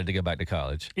decided to go back to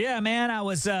college. Yeah, man, I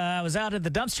was out at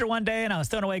the dumpster one day, and I was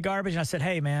throwing away garbage, and I said,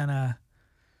 hey, man,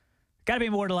 got to be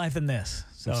more to life than this.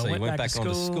 So you went back to on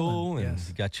to school and yes.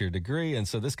 you got your degree. And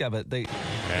so this guy, but they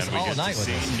And we all get night to with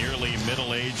see us. nearly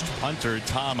middle-aged punter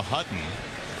Tom Hutton.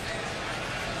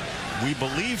 We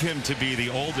believe him to be the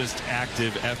oldest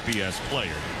active FBS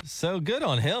player. So good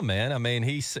on him, man. I mean,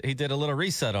 he did a little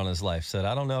reset on his life. Said,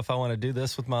 I don't know if I want to do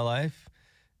this with my life.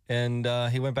 And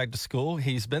he went back to school.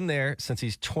 He's been there since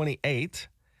he's 28.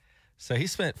 So he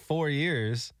spent 4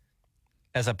 years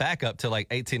as a backup to like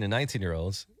 18 and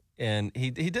 19-year-olds. And he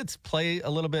did play a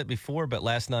little bit before, but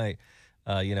last night,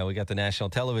 we got the national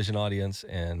television audience,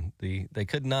 and they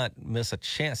could not miss a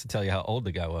chance to tell you how old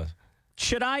the guy was.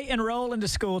 Should I enroll into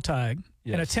school, Tig,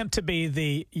 Yes. and attempt to be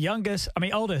the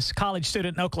oldest college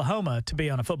student in Oklahoma to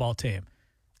be on a football team?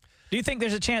 Do you think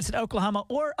there's a chance that Oklahoma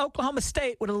or Oklahoma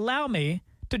State would allow me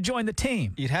to join the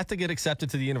team? You'd have to get accepted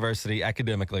to the university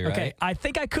academically, right? Okay, I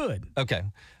think I could. Okay.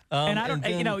 And I don't,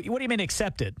 then- what do you mean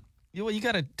accepted? Well, you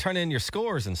got to turn in your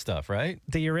scores and stuff, right?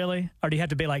 Do you really? Or do you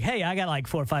have to be like, hey, I got like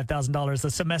 $4,000 or $5,000 a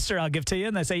semester I'll give to you?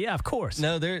 And they say, yeah, of course.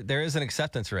 No, there is an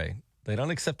acceptance rate. They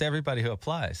don't accept everybody who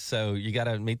applies. So you got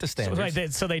to meet the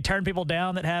standards. So they turn people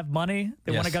down that have money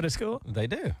that want to Yes. go to school? They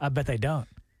do. I bet they don't.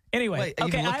 Anyway, Wait, you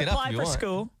okay, can look I it up if applied you for want.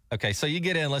 school. Okay, so you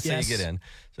get in. Let's say Yes. you get in.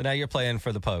 So now you're playing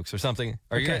for the Pokes or something,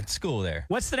 or you're Okay. at school there.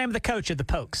 What's the name of the coach at the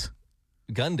Pokes?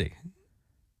 Gundy.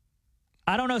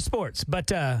 I don't know sports,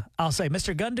 but I'll say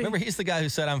Mr. Gundy. Remember, he's the guy who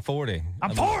said, I'm 40.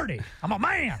 I'm 40. I'm a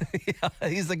man. Yeah,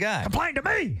 he's the guy. Complain to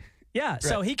me. Yeah,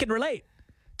 so Right. he can relate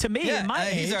to me Yeah, and my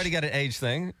age. he's already got an age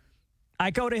thing.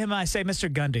 I go to him and I say,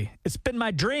 Mr. Gundy, it's been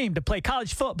my dream to play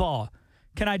college football.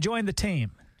 Can I join the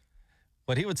team?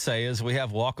 What he would say is, we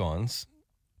have walk-ons.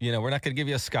 You know, we're not going to give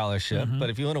you a scholarship, but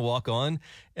if you want to walk on,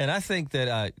 and I think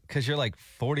that because you're like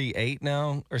 48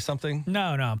 now or something. No,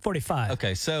 I'm 45.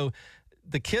 Okay, so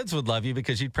the kids would love you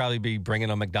because you'd probably be bringing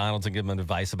them McDonald's and giving them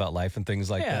advice about life and things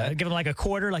like Yeah, that. give them like a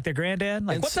quarter like their granddad.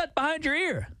 Like, And what's that behind your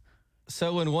ear?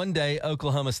 So when one day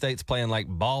Oklahoma State's playing like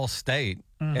Ball State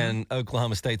and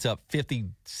Oklahoma State's up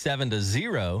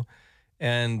 57-0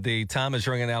 and the time is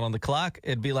running out on the clock,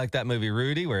 it'd be like that movie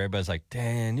Rudy where everybody's like,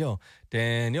 Daniel.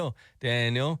 And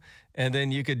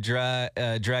then you could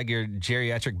drag your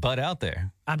geriatric butt out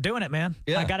there. I'm doing it, man.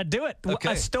 Yeah. I got to do it.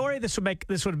 Okay. A story.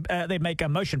 They'd make a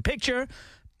motion picture,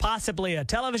 possibly a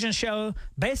television show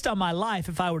based on my life.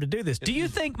 If I were to do this, do you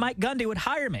think Mike Gundy would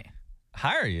hire me?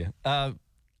 Hire you.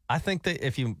 I think that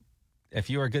if you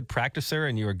are a good practicer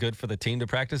and you are good for the team to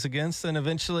practice against, then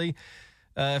eventually,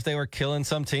 if they were killing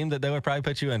some team, that they would probably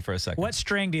put you in for a second. What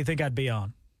string do you think I'd be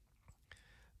on?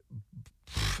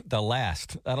 The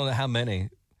last. I don't know how many.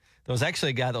 There was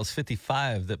actually a guy that was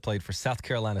 55 that played for South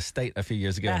Carolina State a few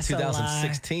years ago That's in a lie.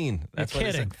 2016. That's You're what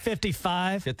it kidding. said.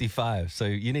 55. 55. So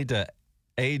you need to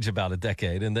age about a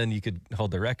decade, and then you could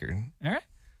hold the record. All right.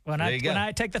 When There you go.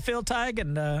 I take the field tag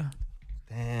and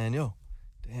Daniel.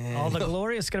 all the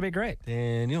glory, it's going to be great.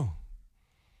 Daniel.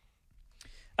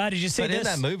 Did you see But this? in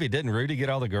that movie, didn't Rudy get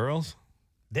all the girls?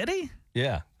 Did he?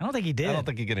 Yeah. I don't think he did. I don't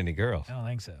think he get any girls. I don't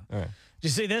think so. All right. Did you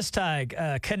see this, Tig?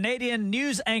 Canadian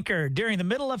news anchor during the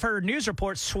middle of her news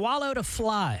report swallowed a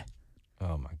fly.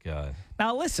 Oh, my God.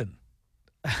 Now, listen.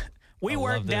 We I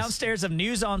work love this. downstairs of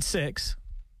News on 6.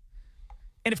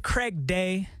 And if Craig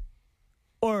Day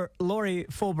or Lori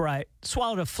Fulbright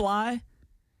swallowed a fly,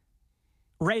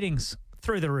 ratings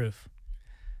through the roof.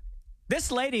 This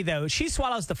lady, though, she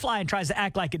swallows the fly and tries to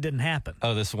act like it didn't happen.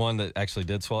 Oh, this one that actually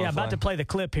did swallow Yeah, a about fly? to play the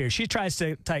clip here. She tries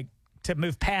to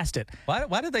move past it.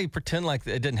 Why did they pretend like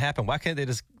it didn't happen? Why can't they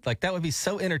just, like, that would be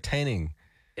so entertaining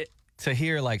to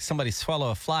hear, like, somebody swallow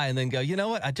a fly and then go, you know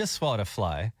what? I just swallowed a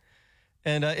fly.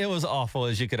 And it was awful,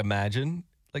 as you could imagine.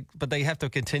 Like, but they have to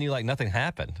continue like nothing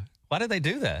happened. Why did they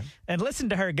do that? And listen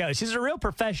to her go. She's a real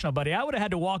professional, buddy. I would have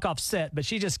had to walk off set, but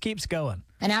she just keeps going.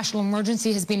 A national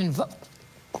emergency has been invoked,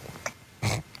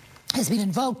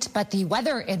 but the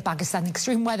weather in Pakistan,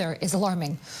 extreme weather, is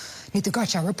alarming. Neetha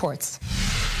Garcha reports.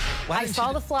 I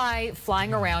saw the fly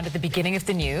flying around at the beginning of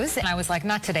the news, and I was like,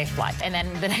 not today, fly. And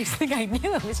then the next thing I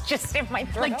knew, it was just in my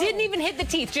throat. Like, didn't even hit the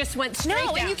teeth, just went straight No,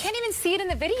 down. and you can't even see it in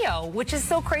the video, which is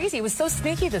so crazy. It was so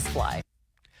sneaky, this fly.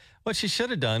 What she should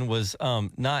have done was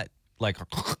not like,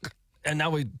 and now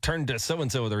we turned to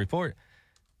so-and-so with a report.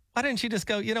 Why didn't she just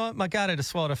go, you know what, my God, I just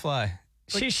swallowed a fly.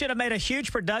 She should have made a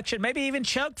huge production, maybe even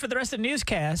choked for the rest of the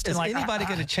newscast. Is and like, anybody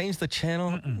going to change the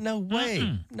channel? No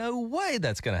way. No way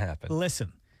that's going to happen.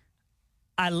 Listen,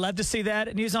 I love to see that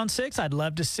at News on 6. I'd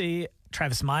love to see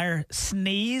Travis Meyer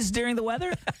sneeze during the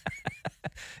weather.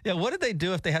 Yeah, what did they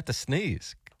do if they have to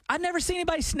sneeze? I've never seen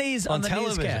anybody sneeze on the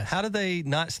television. newscast. How do they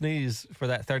not sneeze for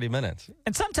that 30 minutes?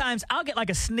 And sometimes I'll get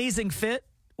like a sneezing fit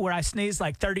where I sneeze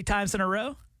like 30 times in a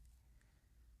row.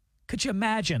 Could you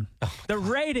imagine the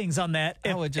ratings on that?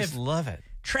 I would just love it.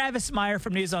 Travis Meyer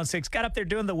from News on 6 got up there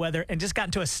doing the weather and just got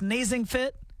into a sneezing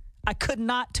fit. I could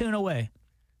not tune away.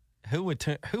 Who would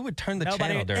turn the Nobody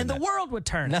channel during in that? the world would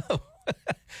turn. No.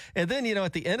 And then,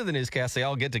 at the end of the newscast, they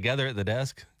all get together at the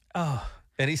desk. Oh.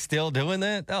 And he's still doing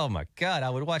that? Oh, my God.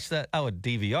 I would watch that. I would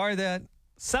DVR that.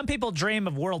 Some people dream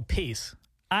of world peace.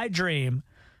 I dream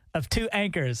of two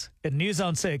anchors at News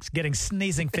on 6 getting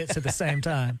sneezing fits at the same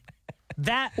time.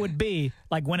 That would be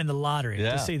like winning the lottery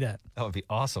to see that. That would be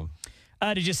awesome.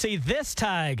 Did you see this,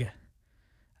 Tig?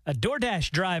 A DoorDash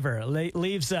driver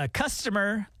leaves a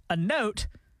customer a note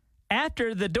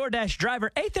after the DoorDash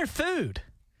driver ate their food.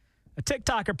 A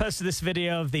TikToker posted this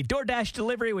video of the DoorDash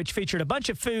delivery, which featured a bunch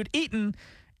of food eaten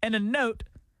and a note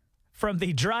from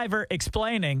the driver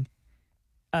explaining.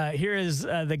 Here is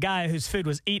the guy whose food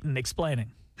was eaten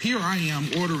explaining. Here I am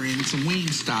ordering some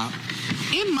Wingstop.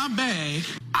 In my bag,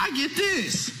 I get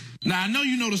this. Now, I know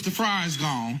you noticed the fries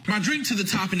gone. My drink to the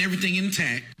top and everything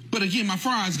intact. But again, my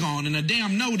fries gone and a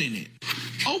damn note in it.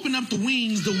 Open up the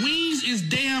wings. The wings is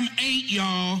damn 8,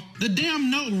 y'all. The damn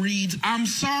note reads, I'm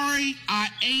sorry I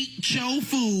ate your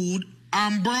food.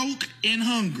 I'm broke and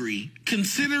hungry.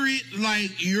 Consider it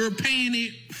like you're paying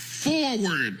it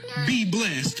forward. Be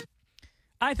blessed.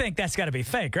 I think that's got to be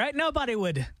fake, right? Nobody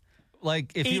would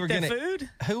like if eat you were the going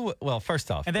food. Well,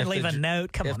 first off, and then leave a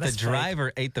note. Come on, if the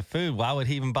driver ate the food, why would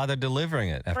he even bother delivering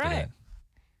it after that?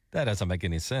 That doesn't make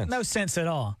any sense. No sense at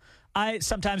all. I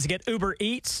sometimes get Uber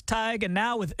Eats, Tig, and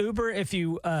now with Uber, if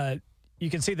you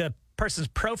can see the person's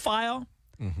profile.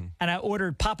 Mm-hmm. And I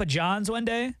ordered Papa John's one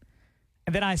day,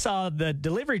 and then I saw the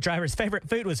delivery driver's favorite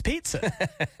food was pizza.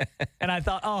 And I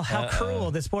thought, oh, how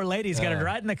cruel. This poor lady's got to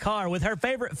ride in the car with her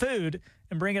favorite food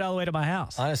and bring it all the way to my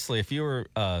house. Honestly, if you were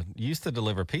used to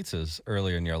deliver pizzas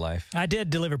earlier in your life. I did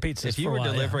deliver pizzas If you for a were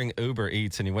while, delivering Uber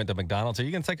Eats and you went to McDonald's, are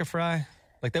you going to take a fry?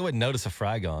 Like, they wouldn't notice a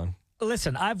fry gone.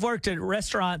 Listen, I've worked at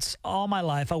restaurants all my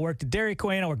life. I worked at Dairy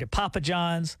Queen. I worked at Papa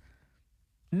John's.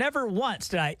 Never once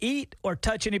did I eat or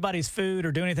touch anybody's food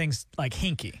or do anything like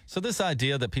hinky. So this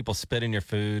idea that people spit in your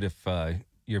food if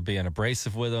you're being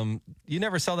abrasive with them, you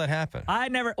never saw that happen? I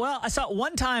saw it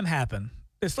one time happen.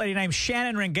 This lady named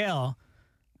Shannon Rangel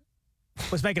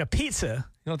was making a pizza. You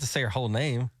don't have to say her whole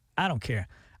name. I don't care.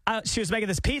 She was making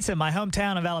this pizza in my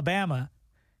hometown of Alabama.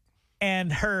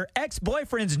 And her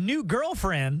ex-boyfriend's new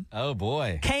girlfriend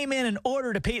came in and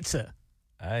ordered a pizza.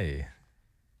 Hey.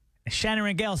 Shannon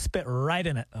Rangel spit right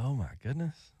in it. Oh, my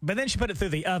goodness. But then she put it through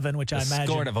the oven, which I imagine.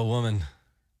 Scorn of a woman.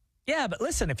 Yeah, but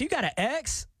listen, if you got an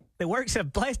ex that works at a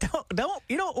place,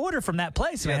 you don't order from that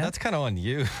place, man. Yeah, that's kind of on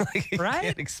you. You right?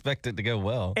 Can't expect it to go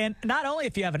well. And not only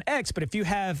if you have an ex, but if you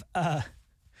have an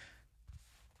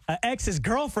ex's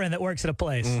girlfriend that works at a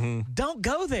place, don't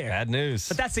go there. Bad news.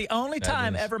 But that's the only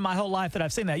time ever in my whole life that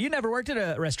I've seen that. You never worked at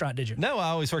a restaurant, did you? No, I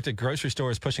always worked at grocery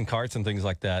stores pushing carts and things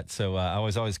like that. So I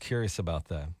was always curious about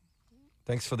that.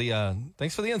 Thanks for the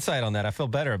insight on that. I feel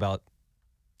better about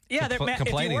if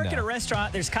you work now. at a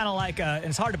restaurant, there's kind of like and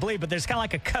it's hard to believe, but there's kind of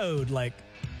like a code, like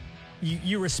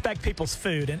you respect people's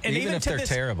food, and even if they're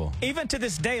terrible. Even to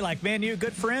this day, like man, you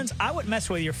good friends, I wouldn't mess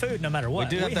with your food no matter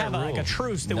what. We do have like a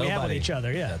truce that we have with each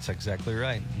other. Yeah, that's exactly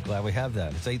right. I'm glad we have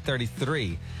that. It's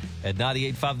 8:33 at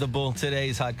 98.5 The Bull.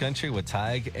 Today's Hot Country with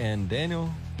Tig and Daniel.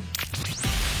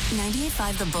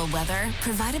 98.5 The Bull weather,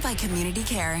 provided by Community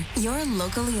Care, your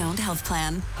locally owned health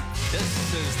plan.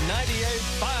 This is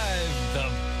 98.5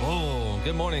 The Bull.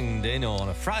 Good morning, Daniel, on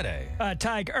a Friday.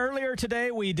 Tig, earlier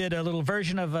today we did a little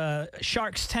version of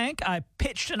Shark's Tank. I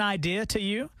pitched an idea to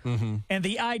you, and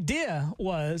the idea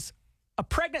was a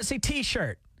pregnancy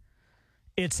T-shirt.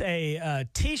 It's a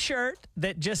T-shirt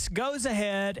that just goes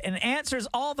ahead and answers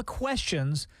all the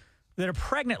questions that a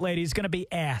pregnant lady is going to be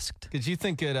asked. Because you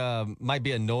think it might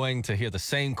be annoying to hear the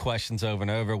same questions over and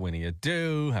over. When are you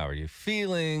due? How are you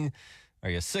feeling? Are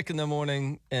you sick in the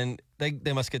morning? And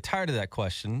they must get tired of that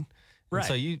question. Right. And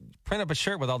so you print up a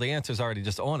shirt with all the answers already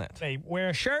just on it. They wear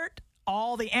a shirt.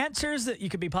 All the answers that you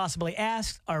could be possibly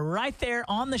asked are right there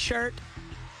on the shirt.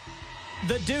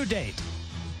 The due date.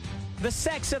 The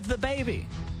sex of the baby.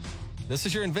 This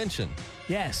is your invention.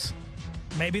 Yes.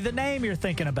 Maybe the name you're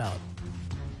thinking about.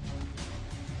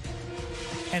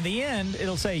 And the end,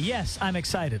 it'll say, yes, I'm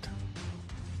excited.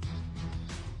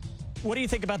 What do you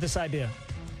think about this idea?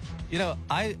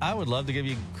 I would love to give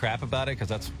you crap about it because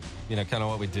that's, kind of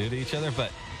what we do to each other.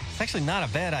 But it's actually not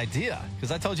a bad idea.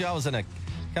 Because I told you I was in a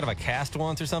kind of a cast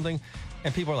once or something,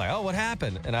 and people are like, oh, what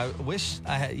happened? And I wish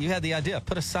you had the idea.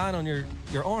 Put a sign on your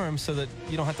arm so that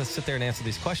you don't have to sit there and answer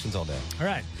these questions all day. All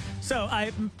right. So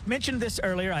I mentioned this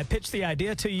earlier. I pitched the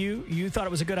idea to you. You thought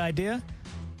it was a good idea.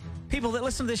 People that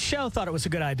listen to this show thought it was a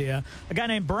good idea. A guy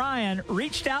named Brian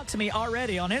reached out to me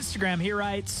already on Instagram. He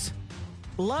writes,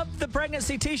 love the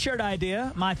pregnancy t-shirt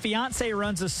idea. My fiance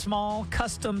runs a small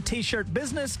custom t-shirt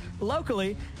business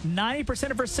locally.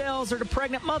 90% of her sales are to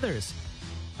pregnant mothers.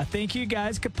 I think you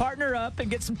guys could partner up and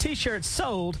get some t-shirts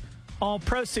sold. All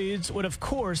proceeds would, of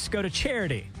course, go to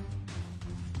charity.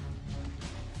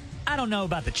 I don't know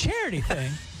about the charity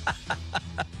thing.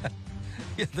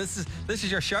 Yeah, this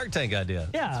is your Shark Tank idea.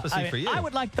 Yeah, Especially for you. I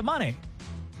would like the money.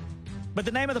 But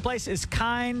the name of the place is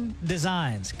Kind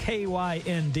Designs,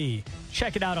 K-Y-N-D.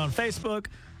 Check it out on Facebook.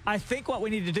 I think what we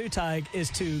need to do, Tig, is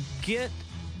to get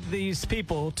these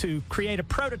people to create a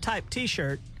prototype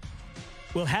T-shirt.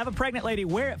 We'll have a pregnant lady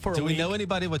wear it for a week. Do we know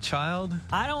anybody with child?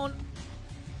 I don't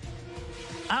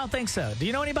think so. Do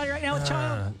you know anybody right now with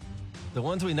child? The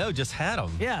ones we know just had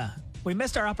them. Yeah. We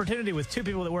missed our opportunity with two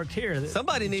people that worked here.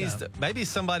 Somebody needs to, maybe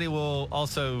somebody will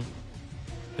also,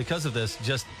 because of this,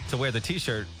 just to wear the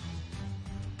T-shirt,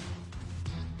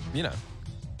 you know.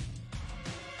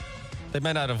 They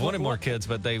may not have wanted more kids,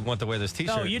 but they want to wear this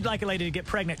T-shirt. No, you'd like a lady to get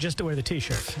pregnant just to wear the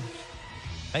T-shirt.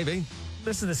 Maybe.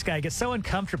 Listen to this guy. Gets so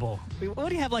uncomfortable. What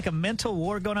do you have, like a mental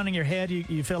war going on in your head?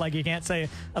 You feel like you can't say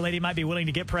a lady might be willing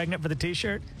to get pregnant for the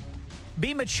T-shirt?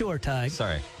 Be mature, Tig.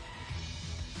 Sorry.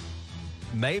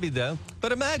 Maybe, though.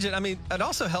 But imagine, I mean, it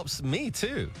also helps me,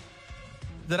 too,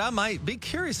 that I might be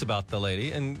curious about the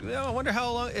lady. And I wonder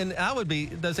how long, and I would be,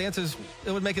 those answers,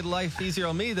 it would make it life easier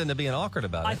on me than to being awkward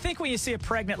about it. I think when you see a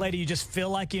pregnant lady, you just feel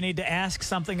like you need to ask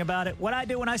something about it. What I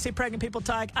do when I see pregnant people,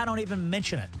 Tig, I don't even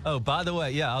mention it. Oh, by the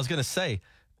way, yeah, I was going to say,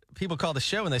 people call the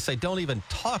show and they say, don't even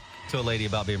talk to a lady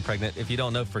about being pregnant if you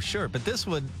don't know for sure. But this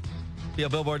would be a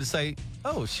billboard to say,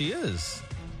 oh, she is.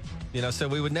 You know, so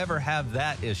we would never have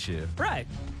that issue. Right.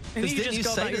 And Didn't you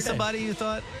say to somebody you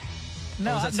thought?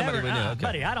 No, was that somebody we knew? Okay.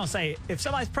 Buddy, I don't say, if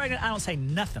somebody's pregnant, I don't say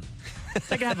nothing.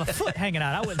 They can have a foot hanging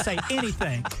out. I wouldn't say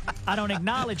anything. I don't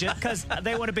acknowledge it because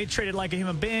they want to be treated like a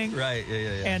human being. Right,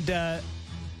 yeah. And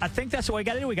I think that's what we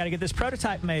got to do. We got to get this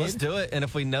prototype made. Let's do it. And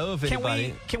if we know of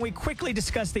anybody. Can we quickly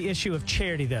discuss the issue of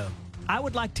charity, though? I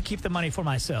would like to keep the money for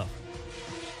myself.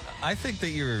 I think that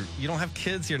you don't have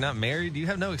kids, you're not married, you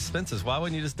have no expenses. Why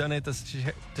wouldn't you just donate this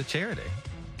to charity?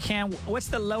 What's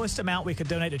the lowest amount we could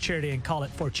donate to charity and call it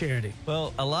for charity?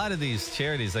 Well, a lot of these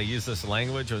charities, they use this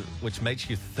language which makes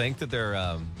you think that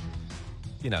they're,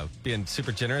 being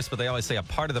super generous, but they always say a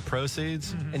part of the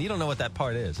proceeds, and you don't know what that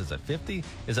part is. Is it 50?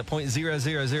 Is it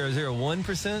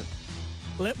 0.00001%?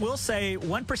 We'll say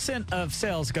 1% of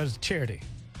sales goes to charity.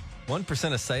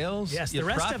 1% of sales? Yes, the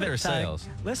rest profit of it, or sales?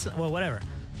 Listen, well, whatever.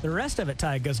 The rest of it,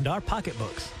 Tig, goes into our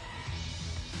pocketbooks.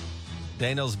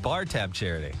 Daniel's Bar Tab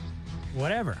charity.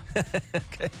 Whatever.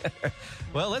 Okay.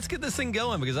 Well, let's get this thing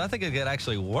going because I think it could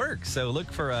actually work. So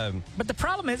look for. But the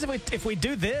problem is if we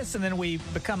do this and then we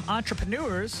become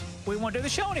entrepreneurs, we won't do the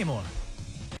show anymore.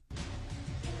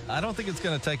 I don't think it's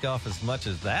going to take off as much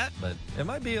as that, but it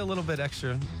might be a little bit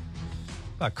extra.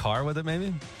 A car with it,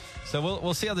 maybe. So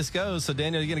we'll see how this goes. So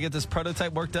Daniel, you're going to get this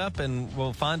prototype worked up, and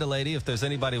we'll find a lady if there's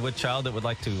anybody with child that would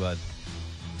like to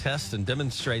test and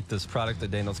demonstrate this product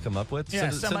that Daniel's come up with. Yeah,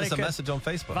 send us a message on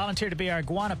Facebook. Volunteer to be our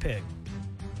guana pig.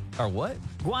 Our what?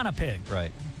 Guana pig.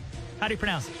 Right. How do you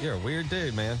pronounce it? You're a weird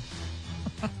dude, man.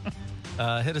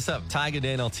 Hit us up, Tig and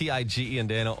Daniel, Tige and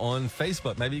Daniel on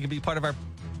Facebook. Maybe you can be part of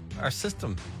our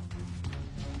system.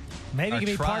 Maybe you can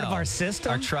be part of our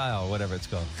system? Our trial, whatever it's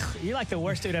called. You're like the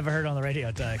worst dude ever heard on the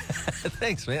radio, Tig.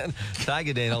 Thanks, man. Tig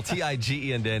and Daniel,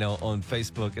 Tige and Daniel on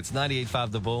Facebook. It's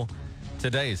 98.5 The Bull,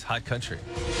 today's Hot Country.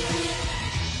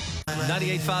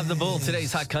 98.5 The Bull,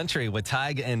 today's Hot Country with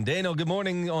Tig and Daniel. Good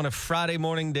morning on a Friday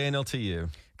morning, Daniel, to you.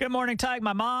 Good morning, Tig.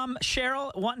 My mom,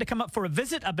 Cheryl, wanting to come up for a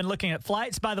visit. I've been looking at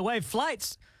flights. By the way,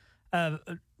 flights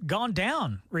gone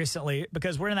down recently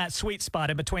because we're in that sweet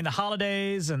spot in between the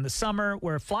holidays and the summer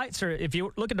where flights are, if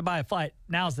you're looking to buy a flight,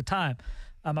 now's the time.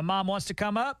 My mom wants to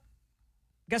come up.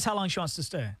 Guess how long she wants to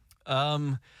stay?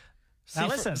 Now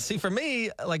listen. For me,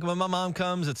 like when my mom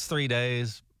comes, it's 3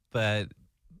 days, but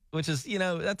which is,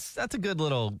 that's a good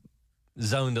little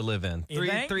zone to live in.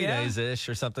 Three days-ish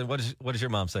or something. What is your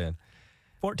mom saying?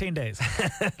 14 days.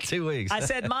 2 weeks. I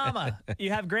said, Mama,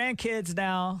 you have grandkids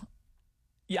now.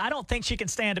 Yeah, I don't think she can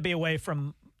stand to be away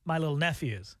from my little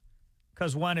nephews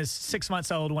because one is 6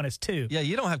 months old, one is 2. Yeah,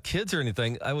 you don't have kids or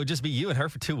anything. I would just be you and her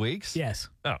for 2 weeks? Yes.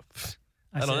 Oh,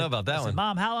 I don't know about that I said, one.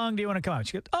 Mom, how long do you want to come out?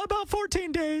 She goes, about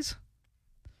 14 days.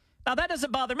 Now, that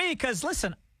doesn't bother me because,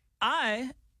 listen,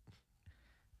 I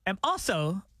am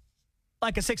also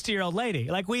like a 60-year-old lady.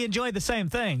 Like, we enjoy the same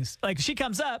things. Like, if she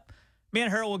comes up, me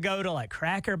and her will go to, like,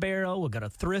 Cracker Barrel. We'll go to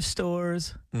thrift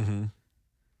stores. Mm-hmm.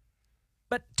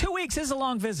 But 2 weeks is a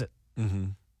long visit. Mm-hmm.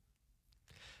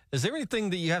 Is there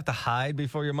anything that you have to hide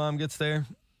before your mom gets there?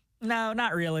 No,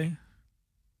 not really.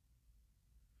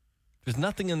 There's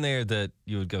nothing in there that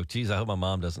you would go, geez, I hope my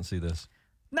mom doesn't see this.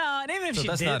 No, and even if she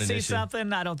did see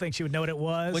something, I don't think she would know what it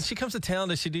was. When she comes to town,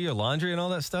 does she do your laundry and all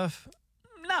that stuff?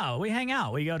 No, we hang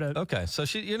out. We go to... Okay, so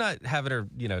you're not having her,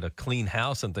 to clean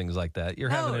house and things like that. You're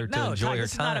having her to enjoy her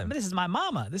time. This is my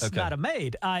mama. This is not a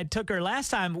maid. I took her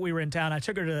last time we were in town. I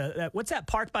took her to what's that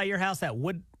park by your house? That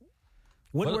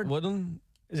Woodward? Woodland?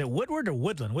 Is it Woodward or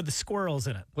Woodland with the squirrels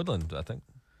in it? Woodland, I think.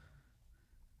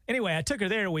 Anyway, I took her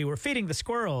there. We were feeding the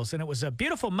squirrels, and it was a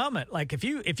beautiful moment. Like, if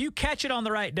you catch it on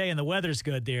the right day and the weather's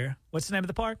good there, what's the name of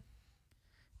the park?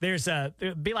 There'll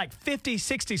be like 50,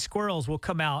 60 squirrels will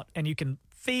come out, and you can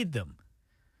feed them.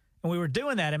 And we were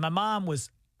doing that, and my mom was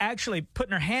actually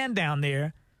putting her hand down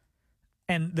there,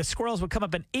 and the squirrels would come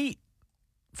up and eat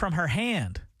from her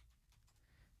hand.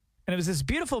 And it was this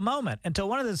beautiful moment until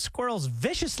one of the squirrels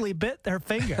viciously bit her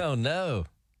finger. Oh, no.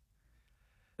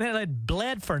 Then it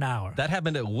bled for an hour. That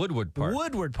happened at Woodward Park.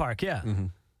 Woodward Park, yeah. Mm-hmm.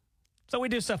 So we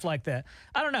do stuff like that.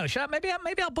 I don't know.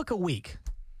 Maybe I'll book a week.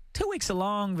 2 weeks, a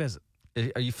long visit.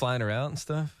 Are you flying her out and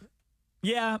stuff?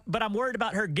 Yeah, but I'm worried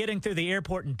about her getting through the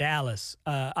airport in Dallas.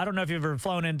 I don't know if you've ever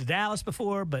flown into Dallas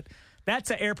before, but that's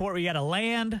an airport where you got to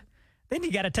land. Then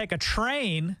you got to take a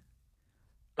train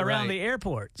around the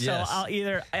airport. So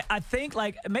yes. I think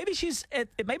like maybe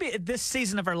maybe at this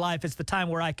season of her life, it's the time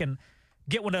where I can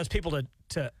get one of those people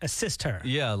to assist her.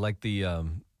 Yeah, like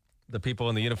the people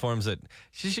in the uniforms that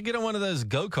she should get on one of those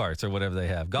go-karts or whatever they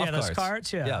have. Golf carts. Those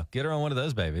carts, yeah. Yeah, get her on one of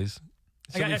those babies.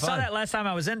 I saw that last time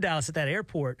I was in Dallas at that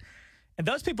airport. And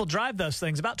those people drive those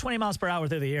things about 20 miles per hour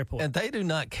through the airport. And they do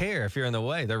not care if you're in the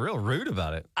way. They're real rude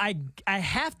about it. I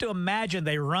have to imagine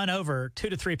they run over 2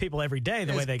 to 3 people every day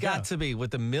the way they go. It's got to be. With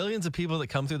the millions of people that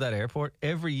come through that airport,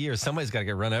 every year somebody's got to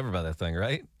get run over by that thing,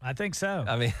 right? I think so.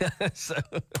 I mean,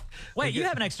 Wait, you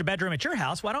have an extra bedroom at your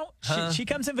house. Why don't she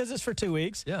comes and visits for 2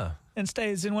 weeks? Yeah. And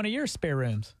stays in one of your spare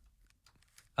rooms.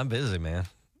 I'm busy, man.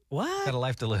 What? Got a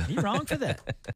life to live. You're wrong for that.